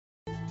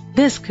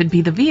This could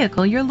be the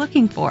vehicle you're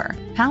looking for.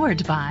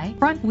 Powered by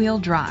front-wheel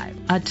drive,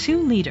 a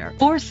 2-liter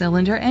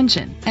 4-cylinder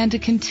engine, and a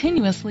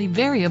continuously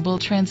variable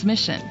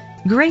transmission.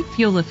 Great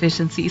fuel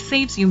efficiency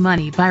saves you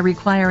money by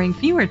requiring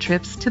fewer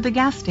trips to the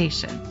gas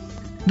station.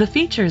 The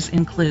features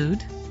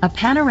include a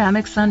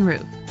panoramic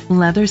sunroof,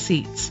 leather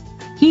seats,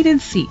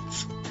 heated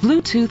seats,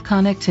 Bluetooth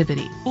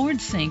connectivity, Ford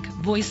Sync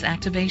voice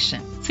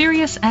activation,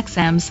 Sirius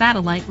XM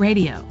satellite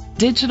radio,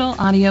 digital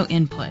audio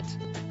input,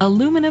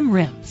 aluminum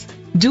rims,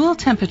 dual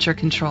temperature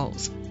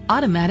controls,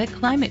 automatic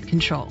climate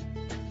control.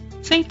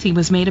 Safety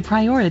was made a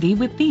priority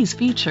with these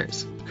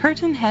features: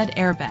 curtain head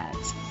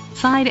airbags,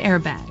 side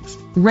airbags,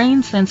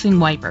 rain sensing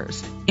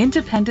wipers,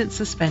 independent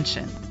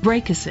suspension,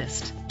 brake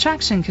assist,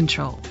 traction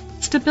control,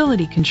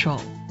 stability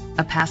control,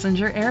 a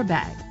passenger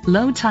airbag,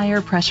 low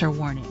tire pressure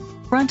warning,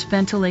 front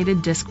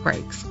ventilated disc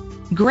brakes.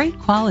 Great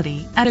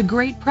quality at a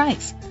great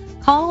price.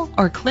 Call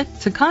or click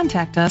to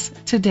contact us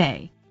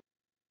today.